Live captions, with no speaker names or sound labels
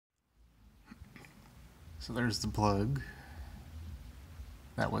So there's the plug.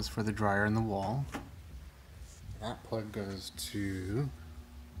 That was for the dryer in the wall. That plug goes to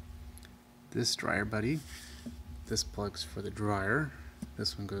this dryer buddy. This plug's for the dryer.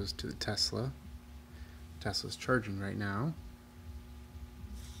 This one goes to the Tesla. Tesla's charging right now.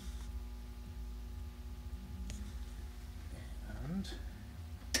 And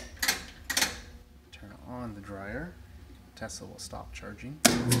turn on the dryer. Tesla will stop charging.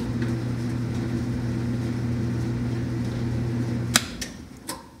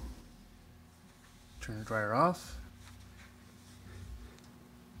 Turn the dryer off.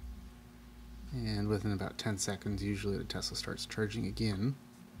 And within about 10 seconds, usually the Tesla starts charging again.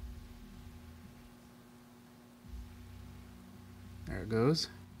 There it goes.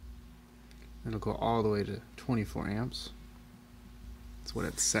 It'll go all the way to 24 amps. That's what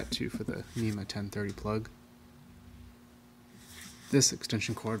it's set to for the NEMA 1030 plug. This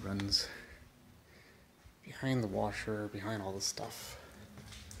extension cord runs behind the washer, behind all this stuff,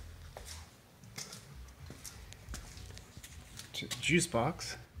 to the juice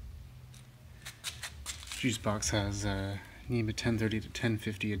box. Juice box has a NEMA 1030 to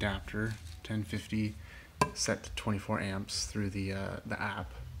 1050 adapter. 1050 set to 24 amps through the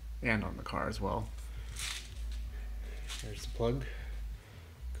app and on the car as well. There's the plug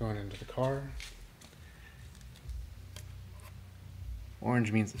going into the car.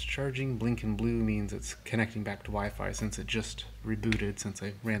 Orange means it's charging, blinking blue means it's connecting back to Wi-Fi since it just rebooted since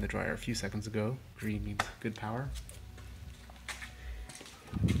I ran the dryer a few seconds ago. Green means good power.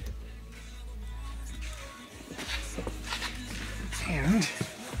 And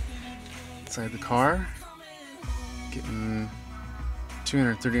inside the car, getting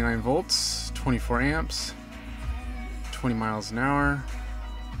 239 volts, 24 amps, 20 miles an hour.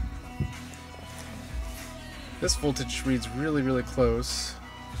 This voltage reads really, really close,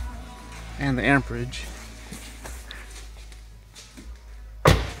 and the amperage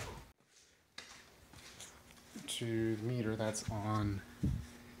to the meter that's on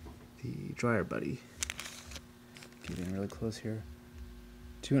the dryer buddy. Getting really close here.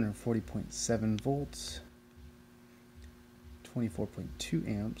 240.7 volts, 24.2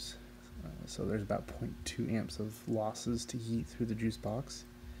 amps. So there's about 0.2 amps of losses to heat through the juice box.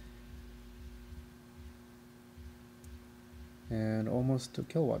 And almost a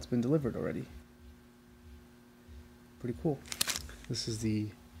kilowatt's been delivered already. Pretty cool. This is the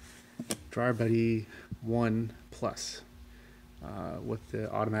Dryer Buddy 1 Plus with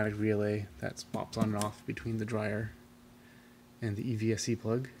the automatic relay that swaps on and off between the dryer and the EVSE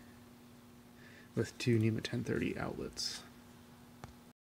plug with two NEMA 1030 outlets.